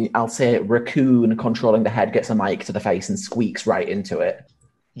I'll say, raccoon controlling the head, gets a mic to the face and squeaks right into it.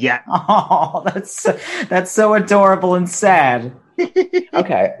 Yeah. Oh, that's so adorable and sad.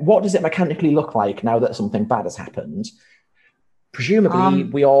 Okay, what does it mechanically look like now that something bad has happened? Presumably,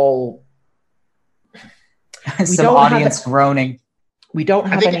 we all... Some audience groaning. We don't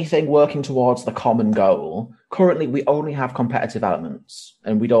have anything working towards the common goal. Currently, we only have competitive elements,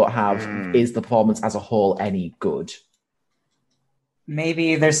 and we don't have, is the performance as a whole any good?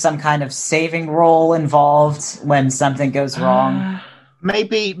 Maybe there's some kind of saving role involved when something goes wrong.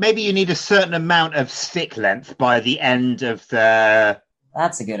 Maybe you need a certain amount of stick length by the end of the...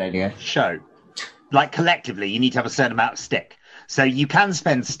 That's a good idea. ...show. Like, collectively, you need to have a certain amount of stick. So you can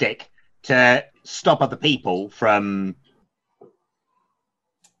spend stick to stop other people from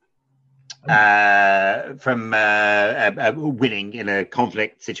winning in a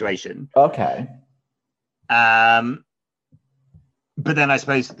conflict situation. Okay. But then I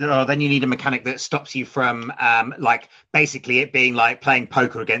suppose then you need a mechanic that stops you from like basically it being like playing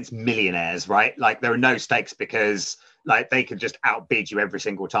poker against millionaires, right? Like there are no stakes because like they could just outbid you every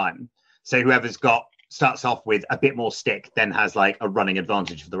single time. So whoever's starts off with a bit more stick then has like a running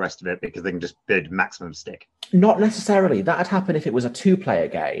advantage for the rest of it because they can just bid maximum stick. Not necessarily. That'd happen if it was a 2-player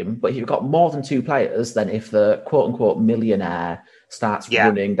game, but if you've got more than 2 players, then if the quote-unquote millionaire starts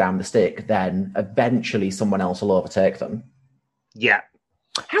running down the stick, then eventually someone else will overtake them. Yeah.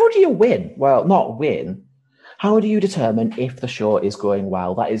 How do you win? Well, not win. How do you determine if the show is going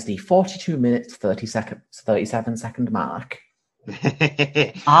well? That is the 42 minutes, 37 second mark.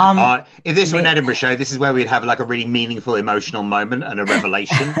 If this were an Edinburgh show, this is where we'd have like a really meaningful emotional moment and a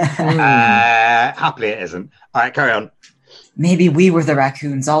revelation. Happily it isn't. All right, carry on. Maybe we were the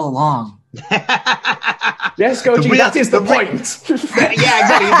raccoons all along. Yes, Koji, that is the point. Yeah,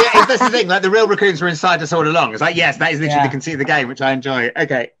 exactly. That's the thing. Like the real raccoons were inside us all along. It's like, yes, that is literally the conceit of the game, which I enjoy.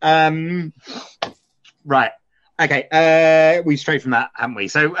 Okay. Right. Okay. We've strayed from that, haven't we?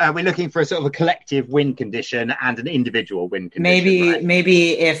 So we're looking for a sort of a collective win condition and an individual win condition.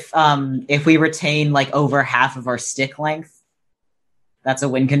 Maybe if we retain like over half of our stick length, that's a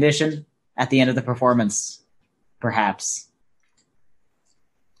win condition at the end of the performance, perhaps.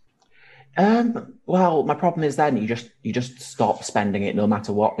 Well, my problem is then you just stop spending it no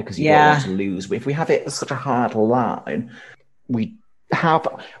matter what because you don't want to lose. If we have it as such a hard line, we have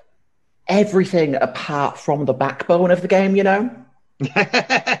everything apart from the backbone of the game, you know?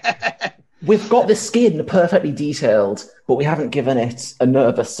 We've got the skin perfectly detailed, but we haven't given it a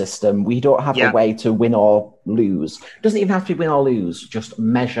nervous system. We don't have a way to win or lose. It doesn't even have to be win or lose, just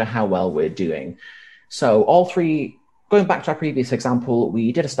measure how well we're doing. So all 3... Going back to our previous example,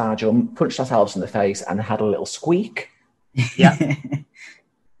 we did a star jump, punched ourselves in the face, and had a little squeak. Yeah.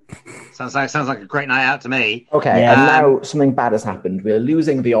 sounds like a great night out to me. Okay, and now something bad has happened. We're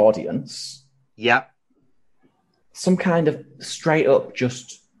losing the audience. Yeah. Some kind of straight up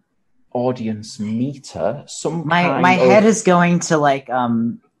just audience meter. My head is going to like.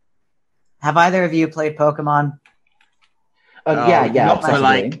 Have either of you played Pokemon? Yeah. Not for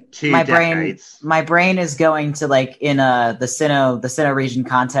like 2 decades. My brain is going to like in the Sinnoh region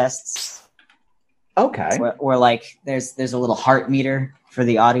contests. Okay. Where like there's a little heart meter for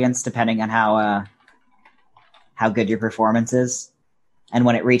the audience depending on how good your performance is, and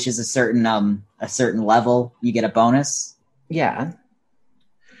when it reaches a certain level, you get a bonus. Yeah.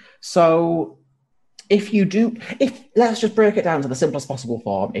 So if let's just break it down to the simplest possible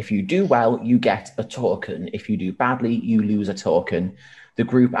form. If you do well, you get a token. If you do badly, you lose a token. The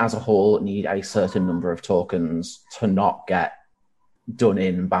group as a whole need a certain number of tokens to not get done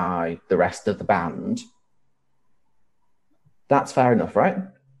in by the rest of the band. That's fair enough, right?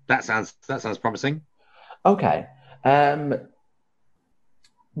 That sounds promising. Okay.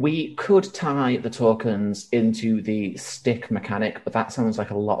 We could tie the tokens into the stick mechanic, but that sounds like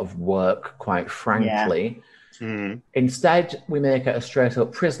a lot of work, quite frankly. Yeah. Instead, we make it a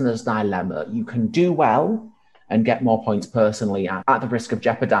straight-up prisoner's dilemma. You can do well and get more points personally at the risk of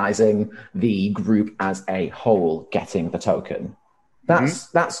jeopardizing the group as a whole getting the token.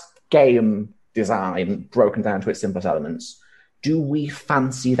 That's game design broken down to its simplest elements. Do we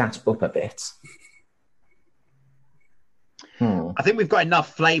fancy that up a bit? I think we've got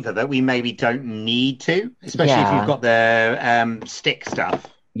enough flavour that we maybe don't need to, especially if you've got the stick stuff.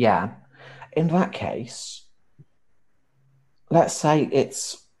 Yeah. In that case, let's say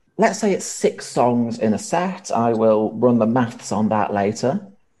it's 6 songs in a set. I will run the maths on that later.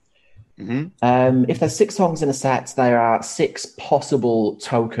 Mm-hmm. If there's 6 songs in a set, there are 6 possible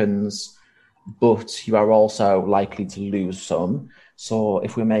tokens, but you are also likely to lose some. So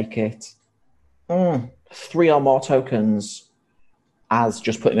if we make it 3 or more tokens as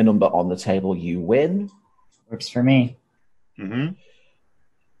just putting a number on the table, you win. Works for me. Mm-hmm.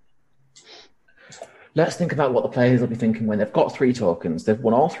 Let's think about what the players will be thinking when they've got 3 tokens. They've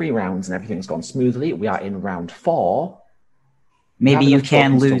won all 3 rounds and everything's gone smoothly. We are in round 4. Maybe you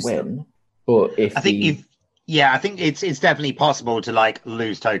can lose win, but if I think it's definitely possible to like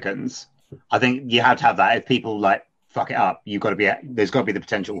lose tokens. I think you have to have that. If people like fuck it up, there's got to be the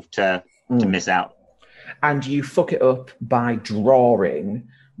potential to miss out. And you fuck it up by drawing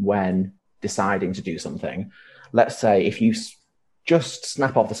when deciding to do something. Let's say if you just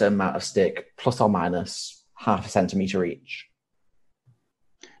snap off the same amount of stick, plus or minus half a centimetre each.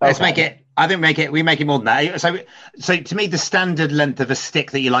 Let's make it. I think we make it more than that. So to me, the standard length of a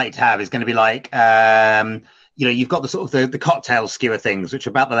stick that you like to have is going to be like, you've got the sort of the cocktail skewer things, which are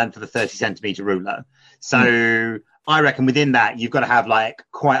about the length of the 30 centimetre ruler. So I reckon within that, you've got to have like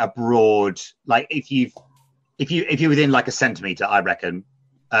quite a broad, like if you're within like a centimetre, I reckon,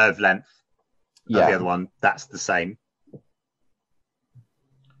 of length of the other one, that's the same.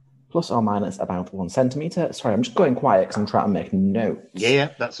 Plus or minus about 1 centimetre. Sorry, I'm just going quiet because I'm trying to make notes. Yeah,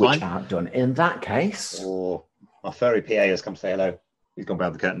 that's fine. Which are done. In that case... Oh, my furry PA has come to say hello. He's gone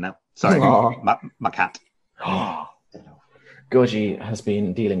behind the curtain now. Sorry, my cat. Goji has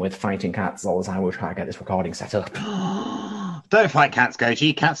been dealing with fighting cats all the time. We'll try to get this recording set up. Don't fight cats,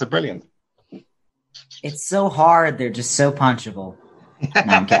 Goji. Cats are brilliant. It's so hard. They're just so punchable. No,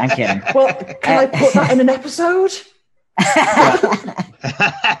 I'm kidding. Well, can I put that in an episode?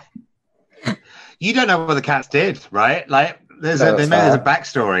 You don't know what the cats did, right? Like, there's a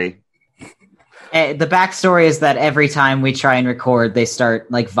backstory. The backstory is that every time we try and record, they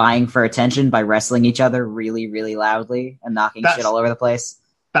start like vying for attention by wrestling each other really, really loudly and knocking shit all over the place.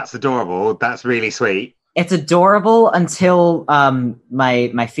 That's adorable. That's really sweet. It's adorable until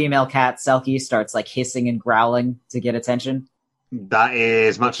my female cat Selkie starts like hissing and growling to get attention. That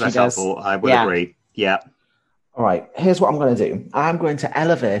is much less helpful. I would agree. Yeah. All right, here's what I'm going to do. I'm going to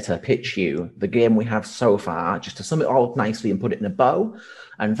elevator pitch you the game we have so far, just to sum it all up nicely and put it in a bow.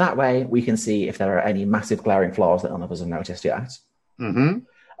 And that way we can see if there are any massive glaring flaws that none of us have noticed yet. Mm-hmm.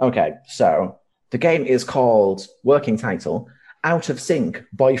 Okay, so the game is called, working title, Out of Sync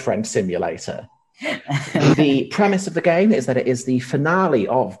Boyfriend Simulator. The premise of the game is that it is the finale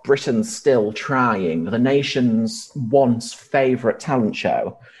of Britain's Still Trying, the nation's once favourite talent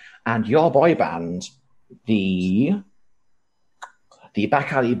show. And your boy band, the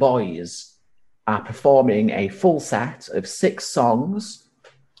Back Alley Boys, are performing a full set of 6 songs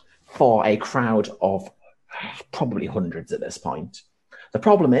for a crowd of probably hundreds at this point. The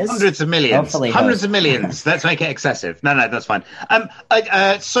problem is... Hundreds of millions. Hundreds of millions. Let's make it excessive. No, that's fine.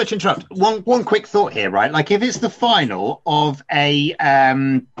 Sorry to interrupt. One quick thought here, right? Like, if it's the final of a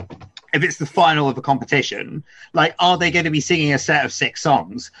competition, like, are they going to be singing a set of 6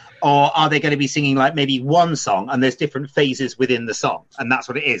 songs, or are they going to be singing like maybe one song and there's different phases within the song, and that's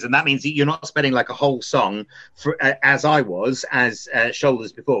what it is? And that means that you're not spending like a whole song for, as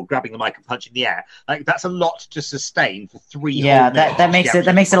Shoulders before, grabbing the mic and punching the air. Like, that's a lot to sustain for 3. Yeah, that makes it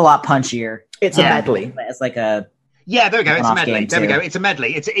a lot punchier. It's a medley. It's like a... Yeah, there we go. It's a medley. There we go. It's a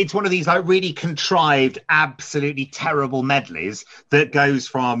medley. It's one of these like really contrived, absolutely terrible medleys that goes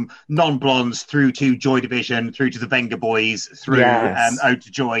from Non-Blondes through to Joy Division, through to the Venga Boys, through Ode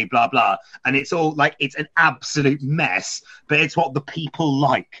to Joy, blah blah. And it's all like, it's an absolute mess, but it's what the people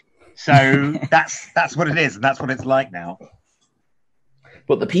like. So that's what it is, and that's what it's like now.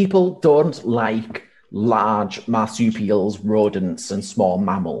 But the people don't like large marsupials, rodents, and small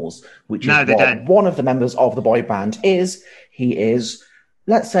mammals, which is what one of the members of the boy band is. He is,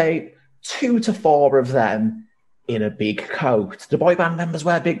 let's say, 2 to 4 of them in a big coat. Do boy band members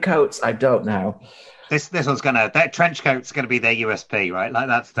wear big coats? I don't know. This one's that trench coat's gonna be their USP, right? Like,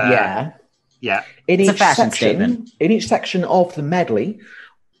 that's the yeah. It's a fashion statement. In each section of the medley,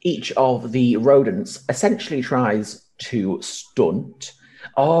 each of the rodents essentially tries to stunt.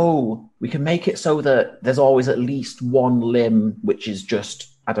 Oh, we can make it so that there's always at least one limb, which is just,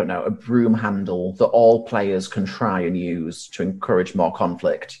 I don't know, a broom handle that all players can try and use to encourage more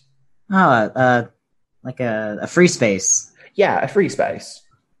conflict. Oh, like a free space. Yeah, a free space.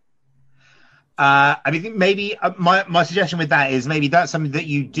 I mean, maybe my suggestion with that is maybe that's something that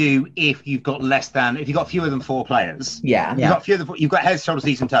you do if you've got fewer than 4 players. Yeah. You've got heads, shoulders,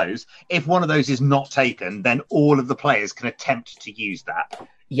 knees, and toes. If one of those is not taken, then all of the players can attempt to use that.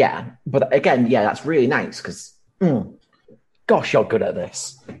 Yeah, but again, that's really nice because, gosh, you're good at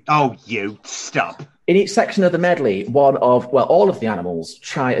this. Oh, you stop. In each section of the medley, all of the animals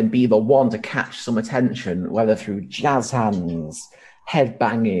try and be the one to catch some attention, whether through jazz hands, head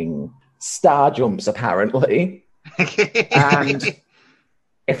banging, star jumps, apparently. And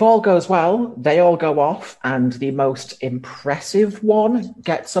if all goes well, they all go off, and the most impressive one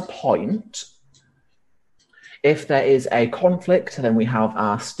gets a point. If there is a conflict, then we have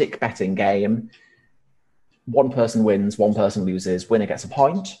our stick betting game. One person wins, one person loses, winner gets a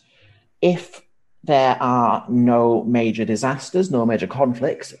point. If there are no major disasters, no major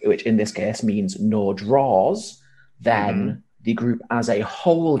conflicts, which in this case means no draws, then the group as a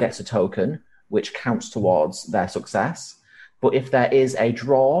whole gets a token, which counts towards their success. But if there is a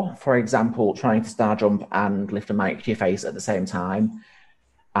draw, for example, trying to star jump and lift a mic to your face at the same time,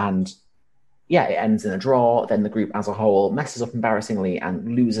 and it ends in a draw, then the group as a whole messes up embarrassingly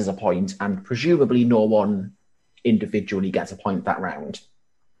and loses a point, and presumably no one individually gets a point that round.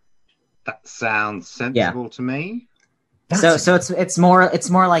 That sounds sensible to me. So it's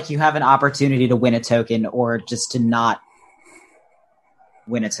more like you have an opportunity to win a token or just to not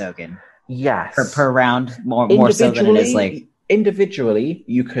win a token. Yes. Per round, more so than it is like... Individually,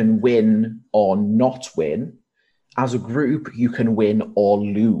 you can win or not win. As a group, you can win or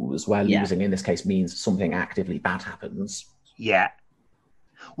lose, where losing in this case means something actively bad happens. Yeah.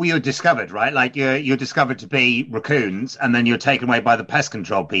 Well, you're discovered, right? Like you're discovered to be raccoons, and then you're taken away by the pest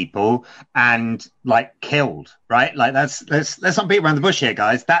control people and like killed, right? Like let's not beat around the bush here,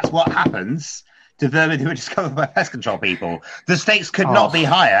 guys. That's what happens to vermin who are discovered by pest control people. The stakes could not be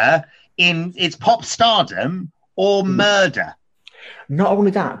higher in its pop stardom or murder. Not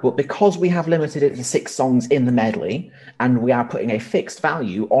only that, but because we have limited it to 6 songs in the medley, and we are putting a fixed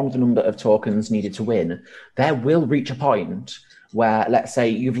value on the number of tokens needed to win, there will reach a point where, let's say,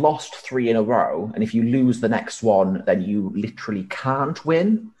 you've lost 3 in a row, and if you lose the next one, then you literally can't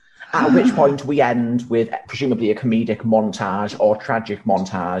win. At which point we end with presumably a comedic montage or tragic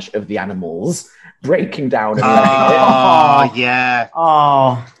montage of the animals breaking down. Yeah.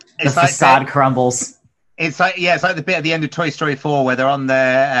 Oh, the facade crumbles. It's like the bit at the end of Toy Story 4 where they're on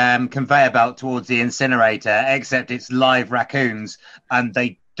the conveyor belt towards the incinerator, except it's live raccoons and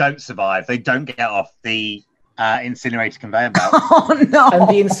they don't survive. They don't get off the incinerator conveyor belt. Oh, no. And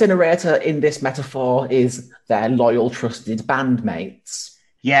the incinerator in this metaphor is their loyal, trusted bandmates.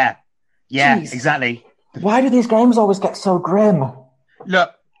 Yeah, Jeez. Exactly. Why do these games always get so grim?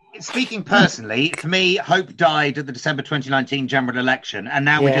 Look, speaking personally, for me, hope died at the December 2019 general election, and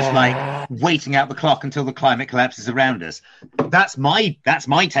now we're just like waiting out the clock until the climate collapses around us. That's my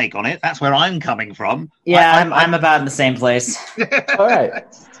take on it. That's where I'm coming from. Yeah, I'm about in the same place. All right.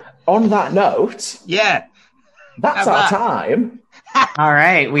 On that note, that's our time. All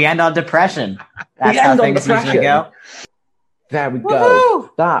right, we end on depression. That's how things usually go. There we go.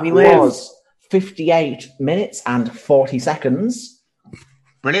 Woo-hoo! That was 58 minutes and 40 seconds.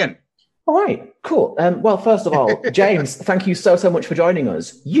 Brilliant. All right, cool. Well, first of all, James, thank you so much for joining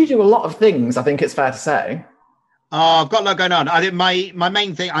us. You do a lot of things, I think it's fair to say. Oh, I've got a lot going on. I think my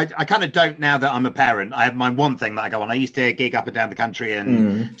main thing, I kind of don't now that I'm a parent. I have my one thing that I go on. I used to gig up and down the country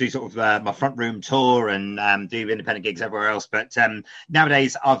and do sort of my front room tour and do independent gigs everywhere else. But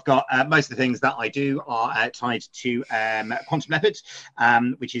nowadays, I've got most of the things that I do are tied to Quantum Leopard,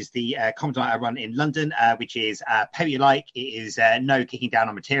 which is the comedy I run in London, which is Pay What You Like. It is no kicking down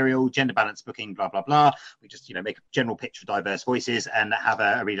on material, gender balance booking, blah, blah, blah. We just, make a general pitch for diverse voices and have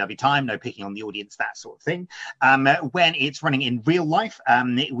a really lovely time. No picking on the audience, that sort of thing. When it's running in real life,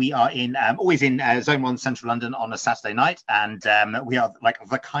 we are always in Zone 1 Central London on a Saturday night, and we are like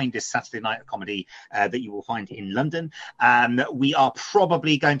the kindest Saturday night of comedy that you will find in London. We are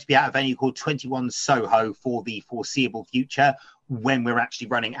probably going to be at a venue called 21 Soho for the foreseeable future, when we're actually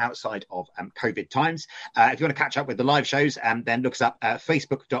running outside of COVID times. If you want to catch up with the live shows, then look us up at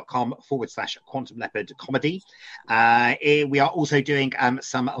facebook.com/Quantum Leopard Comedy. We are also doing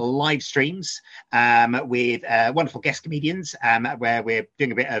some live streams with wonderful guest comedians, where we're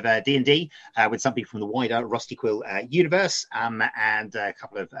doing a bit of D&D with some people from the wider Rusty Quill universe, and a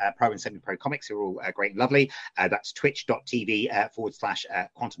couple of pro and semi-pro comics who are all great and lovely. That's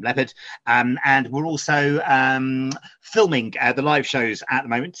twitch.tv/Quantum Leopard. And we're also filming the the live shows at the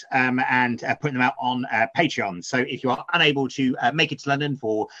moment and putting them out on Patreon. So if you are unable to make it to London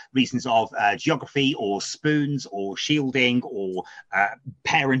for reasons of geography or spoons or shielding or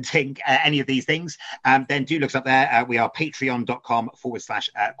parenting, any of these things, then do look us up there. We are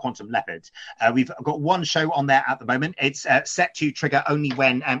patreon.com/Quantum Leopard. We've got one show on there at the moment. It's set to trigger only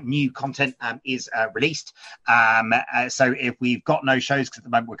when new content is released. So if we've got no shows, because at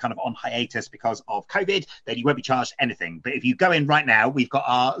the moment we're kind of on hiatus because of COVID, then you won't be charged anything. But if you go in right now, we've got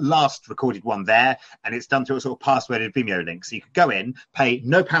our last recorded one there, and it's done through a sort of passworded Vimeo link. So you could go in, pay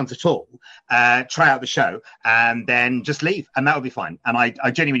no pounds at all, try out the show, and then just leave, and that would be fine. And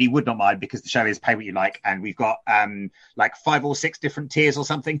I genuinely would not mind, because the show is pay what you like, and we've got like 5 or 6 different tiers or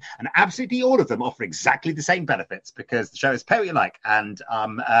something, and absolutely all of them offer exactly the same benefits, because the show is pay what you like, and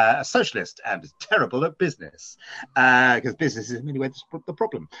I'm a socialist and terrible at business, because business is in many ways the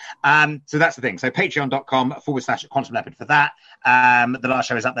problem. So that's the thing. So patreon.com/Quantum Leopard for that. The last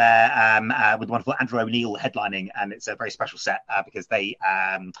show is up there with the wonderful Andrew O'Neill headlining, and it's a very special set because they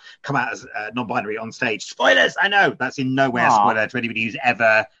come out as non-binary on stage. Spoilers, I know that's in no way a spoiler to anybody who's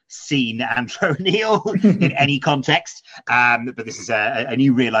ever seen Andrew O'Neill in any context, but this is a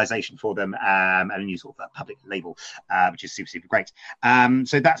new realization for them, and a new sort of public label, which is super great.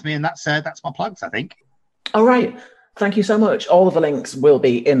 So that's me, and that's my plugs, I think. All right. Thank you so much. All of the links will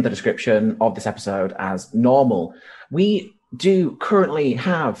be in the description of this episode as normal. We do currently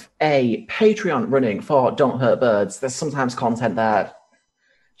have a Patreon running for Don't Hurt Birds. There's sometimes content there.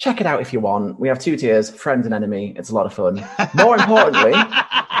 Check it out if you want. We have 2 tiers, friend and enemy. It's a lot of fun. More importantly...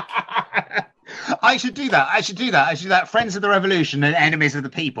 I should do that. Friends of the Revolution and enemies of the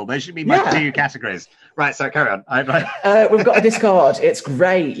people. Those should be my 2 categories. Right, so carry on. We've got a Discord. It's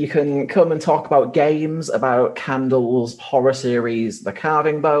great. You can come and talk about games, about candles, horror series, The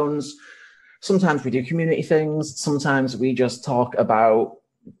Carving Bones. Sometimes we do community things. Sometimes we just talk about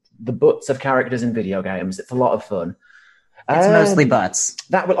the butts of characters in video games. It's a lot of fun. It's mostly butts.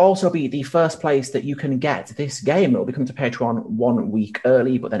 That will also be the first place that you can get this game. It will be coming to Patreon 1 week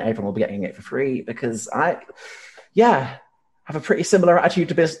early, but then everyone will be getting it for free, because I have a pretty similar attitude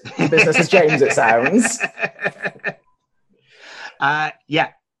to business as James, it sounds.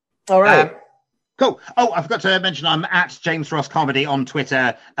 Yeah. All right. Cool. Oh, I forgot to mention I'm at James Ross Comedy on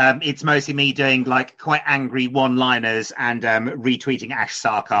Twitter. It's mostly me doing like quite angry one-liners and retweeting Ash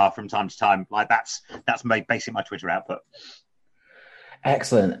Sarkar from time to time. Like that's basically my Twitter output.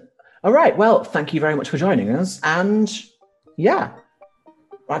 Excellent. All right. Well, thank you very much for joining us. And yeah,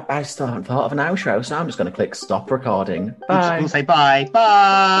 I still haven't thought of an outro, so I'm just going to click stop recording. Bye. We'll say bye.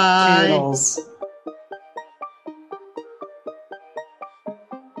 Bye. Toodles.